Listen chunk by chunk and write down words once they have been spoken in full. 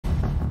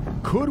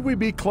Could we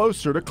be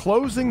closer to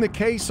closing the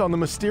case on the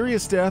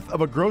mysterious death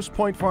of a Grosse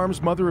Pointe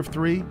Farms mother of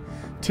 3?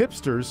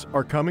 Tipsters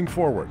are coming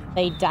forward.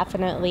 They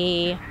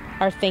definitely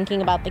are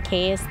thinking about the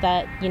case,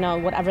 that,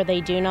 whatever they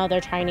do know,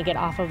 they're trying to get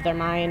off of their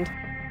mind.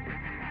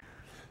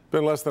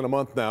 Been less than a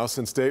month now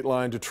since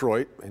Dateline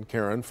Detroit and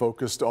Karen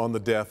focused on the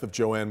death of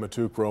JoAnn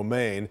Matouk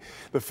Romain.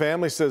 The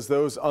family says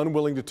those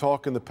unwilling to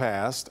talk in the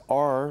past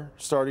are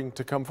starting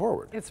to come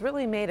forward. It's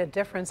really made a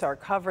difference, our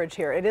coverage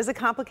here. It is a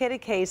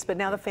complicated case, but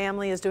now the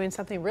family is doing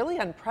something really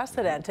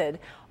unprecedented,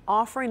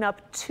 offering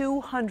up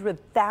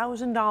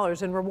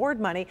 $200,000 in reward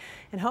money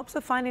in hopes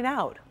of finding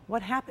out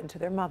what happened to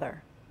their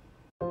mother.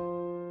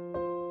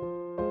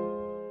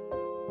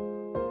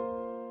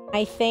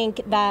 I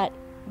think that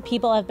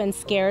people have been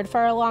scared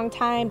for a long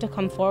time to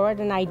come forward,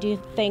 and I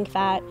do think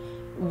that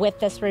with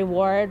this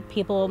reward,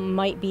 people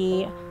might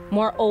be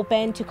more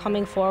open to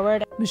coming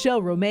forward.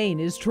 Michelle Romain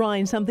is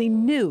trying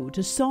something new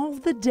to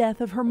solve the death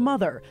of her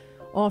mother,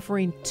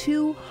 offering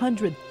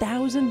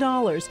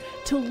 $200,000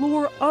 to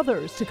lure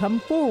others to come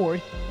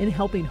forward in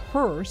helping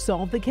her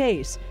solve the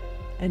case.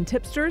 And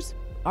tipsters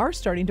are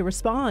starting to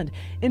respond.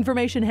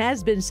 Information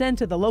has been sent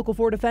to the local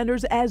 4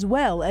 defenders as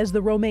well as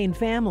the Romain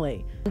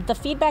family. The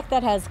feedback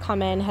that has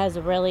come in has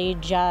really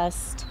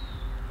just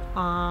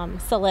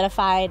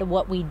solidified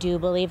what we do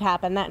believe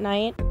happened that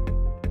night.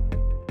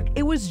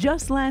 It was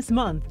just last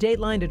month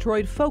Dateline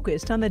Detroit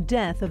focused on the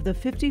death of the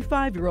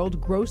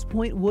 55-year-old Grosse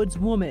Pointe Woods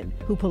woman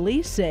who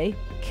police say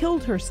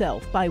killed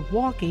herself by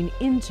walking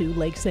into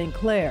Lake St.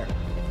 Clair.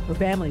 Her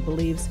family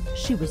believes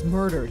she was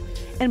murdered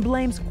and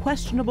blames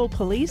questionable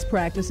police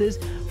practices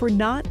for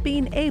not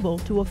being able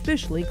to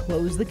officially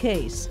close the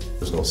case.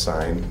 There's no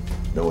sign,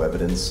 no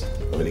evidence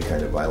of any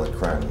kind of violent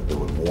crime that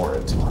would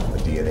warrant a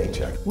DNA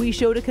check. We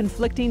showed a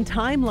conflicting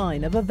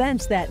timeline of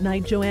events that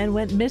night JoAnn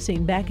went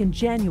missing back in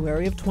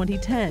January of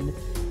 2010,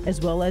 as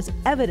well as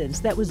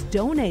evidence that was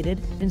donated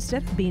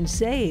instead of being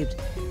saved,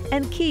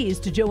 and keys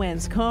to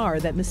JoAnn's car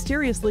that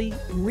mysteriously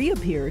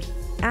reappeared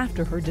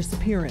after her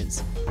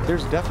disappearance.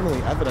 There's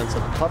definitely evidence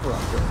of a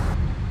cover-up here.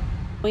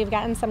 We've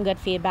gotten some good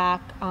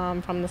feedback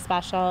from the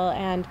special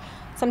and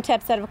some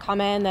tips that have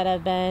come in that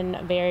have been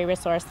very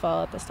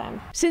resourceful at this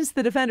time. Since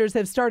the defenders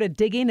have started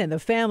digging and the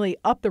family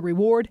upped the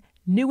reward,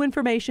 new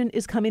information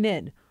is coming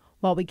in.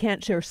 While we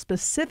can't share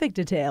specific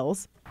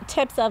details,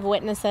 tips of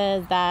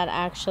witnesses that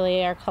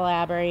actually are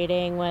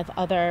collaborating with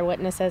other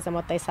witnesses and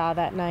what they saw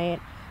that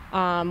night.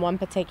 One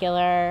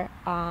particular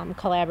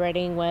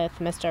collaborating with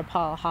Mr.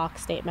 Paul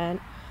Hawk's statement,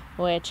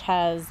 which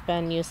has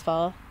been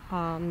useful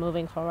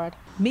moving forward.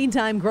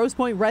 Meantime, Grosse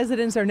Pointe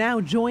residents are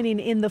now joining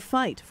in the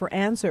fight for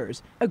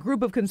answers. A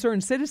group of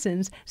concerned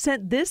citizens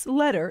sent this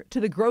letter to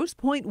the Grosse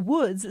Pointe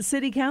Woods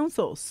City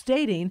Council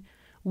stating,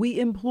 "We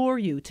implore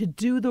you to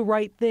do the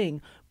right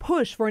thing.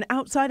 Push for an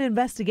outside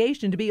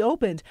investigation to be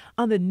opened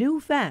on the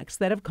new facts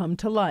that have come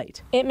to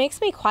light." It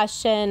makes me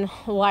question,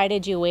 why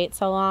did you wait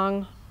so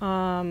long?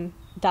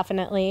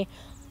 Definitely.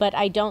 But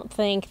I don't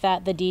think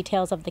that the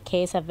details of the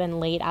case have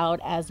been laid out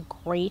as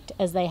great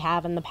as they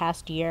have in the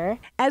past year.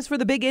 As for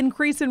the big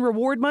increase in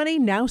reward money,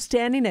 now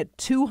standing at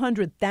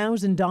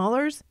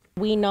 $200,000,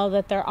 we know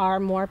that there are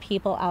more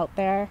people out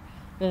there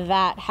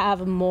that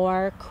have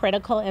more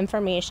critical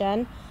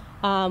information.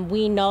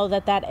 We know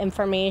that that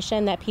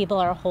information that people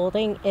are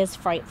holding is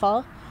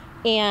frightful,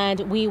 and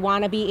we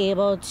want to be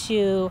able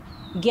to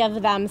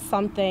give them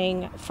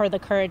something for the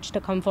courage to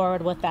come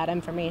forward with that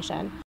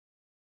information.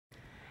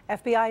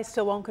 FBI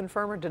still won't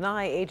confirm or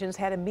deny agents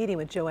had a meeting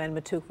with JoAnn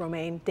Matouk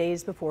Romain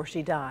days before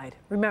she died.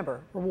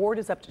 Remember, reward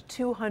is up to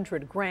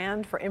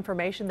 $200,000 for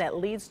information that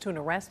leads to an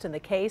arrest in the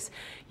case.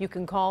 You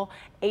can call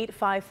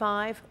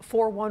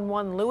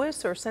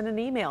 855-411-LEWIS or send an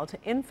email to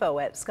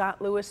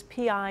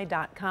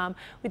info@scottlewispi.com.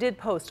 We did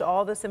post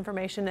all this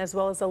information as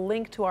well as a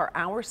link to our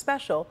hour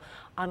special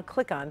on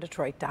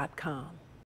clickondetroit.com.